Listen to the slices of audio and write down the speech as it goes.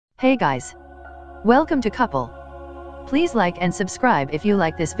Hey guys! Welcome to Couple. Please like and subscribe if you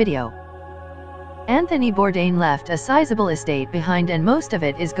like this video. Anthony Bourdain left a sizable estate behind, and most of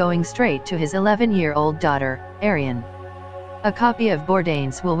it is going straight to his 11-year-old daughter, Arian. A copy of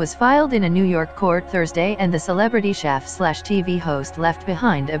Bourdain's will was filed in a New York court Thursday, and the celebrity chef/TV host left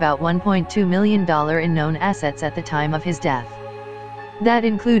behind about $1.2 million in known assets at the time of his death. That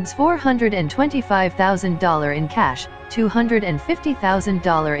includes $425,000 in cash,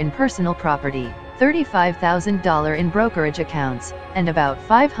 $250,000 in personal property, $35,000 in brokerage accounts, and about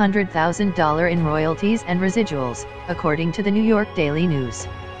 $500,000 in royalties and residuals, according to the New York Daily News.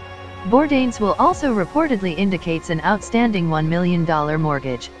 Bourdain's will also reportedly indicates an outstanding $1 million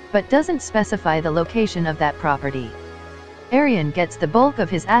mortgage, but doesn't specify the location of that property. Arian gets the bulk of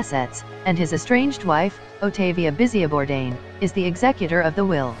his assets, and his estranged wife, Otavia Bourdain, is the executor of the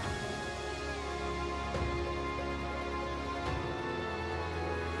will.